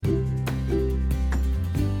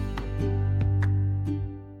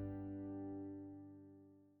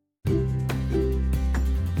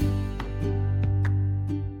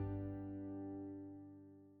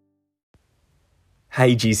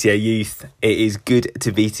Hey GCA Youth, it is good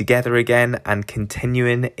to be together again and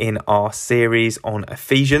continuing in our series on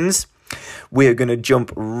Ephesians. We are going to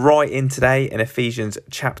jump right in today in Ephesians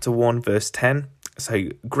chapter 1 verse 10. So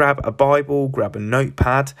grab a Bible, grab a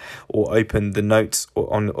notepad or open the notes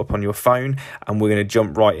up on your phone and we're going to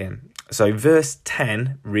jump right in. So verse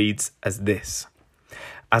 10 reads as this: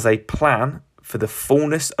 as a plan for the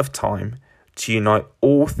fullness of time to unite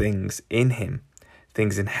all things in him,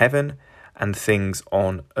 things in heaven and things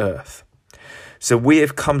on earth. So we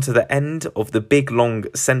have come to the end of the big long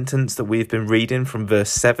sentence that we've been reading from verse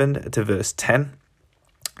 7 to verse 10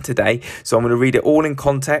 today. So I'm going to read it all in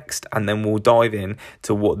context and then we'll dive in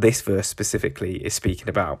to what this verse specifically is speaking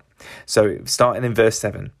about. So starting in verse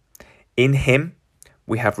 7, in him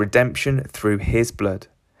we have redemption through his blood,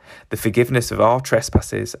 the forgiveness of our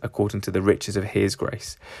trespasses according to the riches of his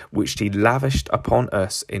grace, which he lavished upon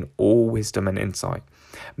us in all wisdom and insight,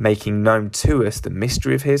 making known to us the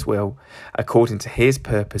mystery of his will, according to his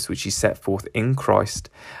purpose which he set forth in Christ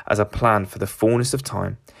as a plan for the fullness of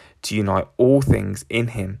time, to unite all things in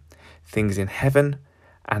him, things in heaven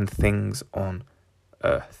and things on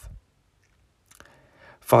earth.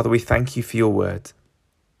 Father, we thank you for your word,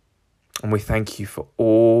 and we thank you for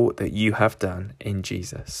all that you have done in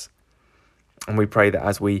Jesus. And we pray that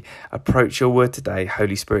as we approach your word today,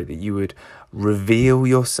 Holy Spirit, that you would reveal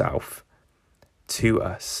yourself to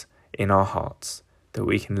us in our hearts, that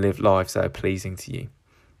we can live lives that are pleasing to you.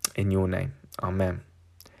 In your name, amen.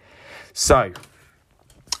 So,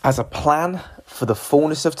 as a plan for the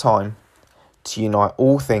fullness of time to unite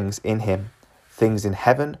all things in him, things in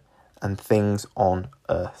heaven and things on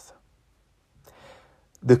earth.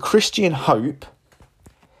 The Christian hope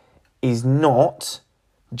is not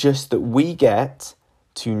just that we get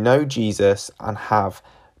to know Jesus and have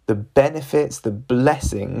the benefits, the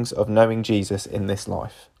blessings of knowing Jesus in this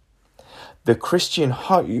life. The Christian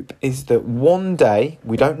hope is that one day,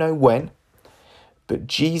 we don't know when, but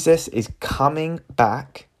Jesus is coming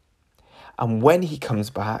back. And when he comes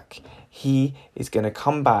back, he is going to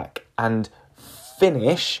come back and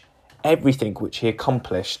finish everything which he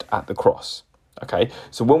accomplished at the cross. Okay,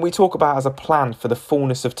 so when we talk about as a plan for the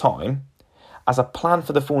fullness of time, the plan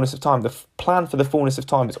for the fullness of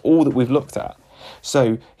time is all that we've looked at.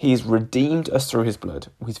 So he has redeemed us through his blood.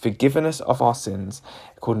 He's forgiven us of our sins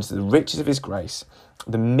according to the riches of his grace.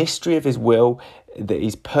 The mystery of his will that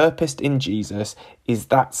he's purposed in Jesus is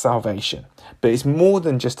that salvation. But it's more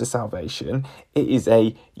than just a salvation. It is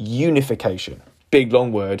a unification. Big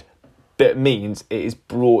long word. That means it has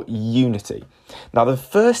brought unity. Now, the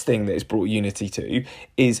first thing that it's brought unity to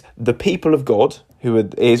is the people of God, who are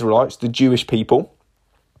the Israelites, the Jewish people,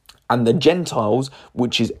 and the Gentiles,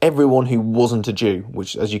 which is everyone who wasn't a Jew,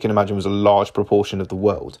 which, as you can imagine, was a large proportion of the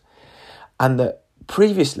world. And that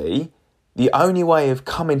previously, the only way of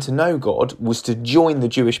coming to know God was to join the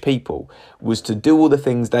Jewish people, was to do all the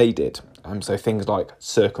things they did. So things like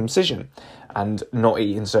circumcision and not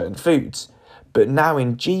eating certain foods. But now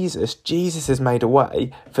in Jesus has made a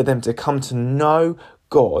way for them to come to know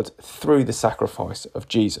God through the sacrifice of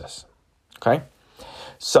Jesus. Okay?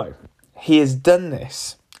 So, he has done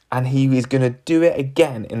this, and he is going to do it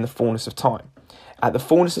again in the fullness of time. At the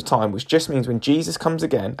fullness of time, which just means when Jesus comes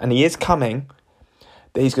again, and he is coming,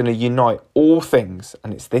 that he's going to unite all things,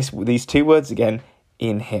 and it's these two words again,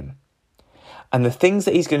 in him. And the things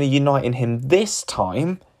that he's going to unite in him this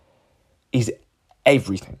time is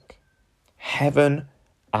everything. Heaven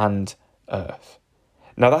and earth.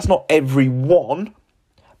 Now, that's not everyone,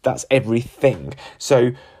 that's everything.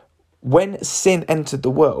 So, when sin entered the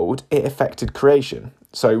world, it affected creation.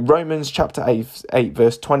 So, Romans chapter 8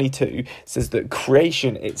 verse 22 says that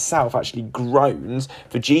creation itself actually groans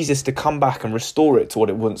for Jesus to come back and restore it to what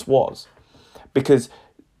it once was. Because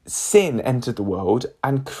sin entered the world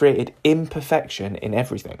and created imperfection in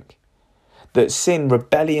everything. That sin,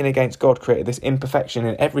 rebellion against God, created this imperfection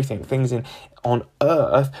in everything. Things on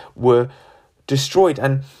earth were destroyed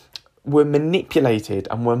and were manipulated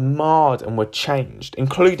and were marred and were changed,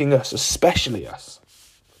 including us, especially us.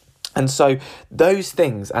 And so those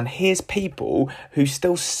things and his people who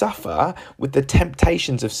still suffer with the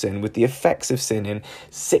temptations of sin, with the effects of sin in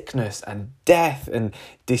sickness and death and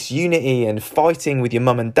disunity and fighting with your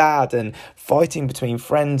mum and dad and fighting between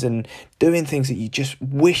friends and doing things that you just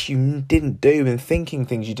wish you didn't do and thinking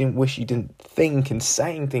things you didn't wish you didn't think and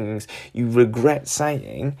saying things you regret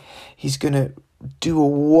saying, he's going to do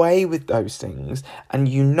away with those things and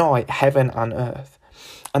unite heaven and earth.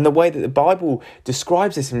 And the way that the Bible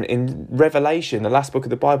describes this in Revelation, the last book of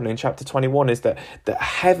the Bible in chapter 21, is that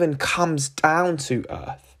heaven comes down to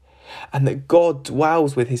earth and that God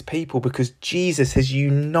dwells with his people because Jesus has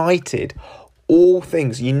united all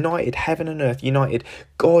things, united heaven and earth, united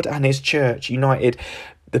God and his church, united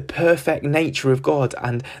the perfect nature of God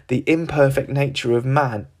and the imperfect nature of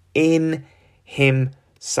man in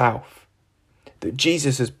himself. That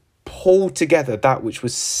Jesus has pulled together that which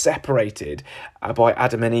was separated by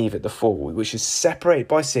Adam and Eve at the fall, which is separated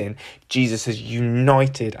by sin. Jesus has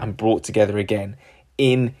united and brought together again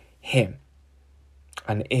in him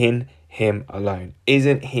and in him alone.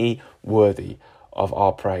 Isn't he worthy of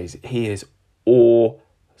our praise? He is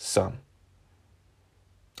awesome.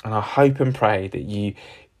 And I hope and pray that you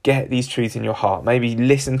get these truths in your heart. Maybe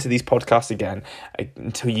listen to these podcasts again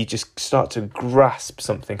until you just start to grasp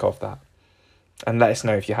something of that. And let us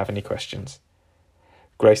know if you have any questions.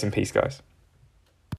 Grace and peace, guys.